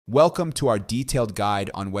Welcome to our detailed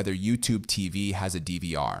guide on whether YouTube TV has a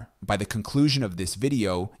DVR. By the conclusion of this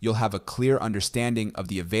video, you'll have a clear understanding of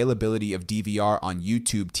the availability of DVR on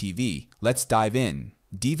YouTube TV. Let's dive in.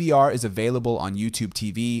 DVR is available on YouTube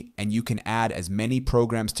TV, and you can add as many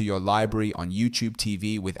programs to your library on YouTube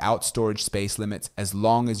TV without storage space limits as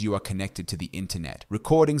long as you are connected to the internet.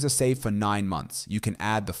 Recordings are saved for 9 months. You can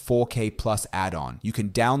add the 4K Plus add-on. You can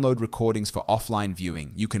download recordings for offline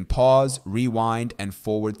viewing. You can pause, rewind, and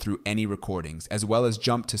forward through any recordings, as well as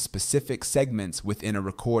jump to specific segments within a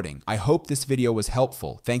recording. I hope this video was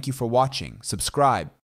helpful. Thank you for watching. Subscribe.